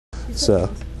So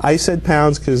I said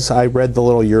pounds because I read the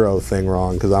little euro thing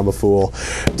wrong because I'm a fool.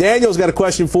 Daniel's got a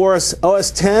question for us.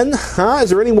 OS 10, Is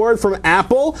there any word from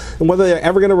Apple and whether they're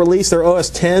ever going to release their OS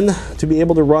 10 to be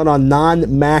able to run on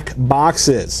non-Mac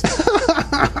boxes?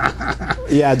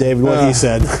 Yeah, David, what he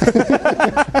said.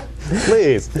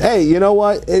 Please. Hey, you know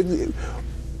what?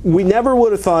 We never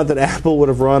would have thought that Apple would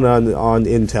have run on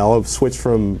Intel, switched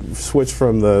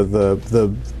from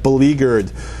the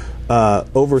beleaguered,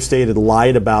 overstated,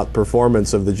 lied about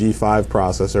performance of the G5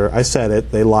 processor. I said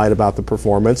it. They lied about the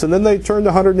performance, and then they turned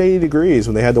 180 degrees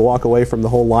when they had to walk away from the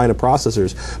whole line of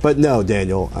processors. But no,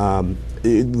 Daniel.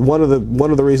 One of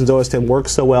the reasons OS 10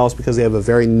 works so well is because they have a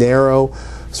very narrow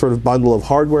sort of bundle of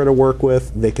hardware to work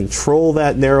with. They control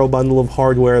that narrow bundle of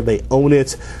hardware. They own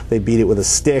it. They beat it with a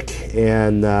stick.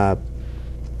 And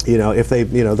if they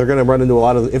they're going to run into a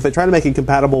lot of, if they try to make it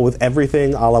compatible with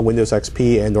everything, a la Windows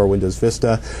XP and or Windows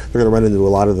Vista, they're going to run into a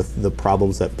lot of the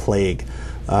problems that plague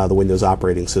the Windows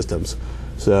operating systems.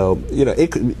 So,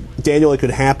 Daniel, it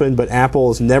could happen, but Apple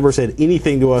has never said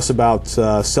anything to us about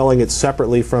selling it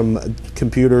separately from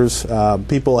computers.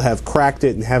 People have cracked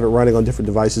it and have it running on different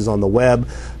devices on the web,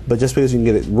 but just because you can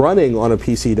get it running on a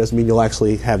PC doesn't mean you'll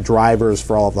actually have drivers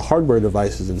for all of the hardware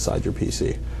devices inside your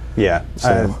PC. Yeah,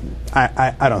 so,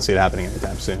 I don't see it happening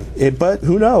anytime soon. But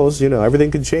who knows?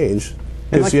 everything could change.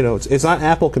 Because, it's not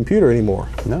Apple Computer anymore.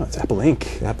 No, it's Apple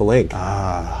Inc. Apple Inc.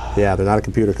 Ah. Yeah, they're not a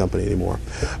computer company anymore.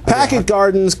 Packet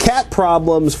gardens, cat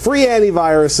problems, free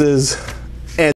antiviruses.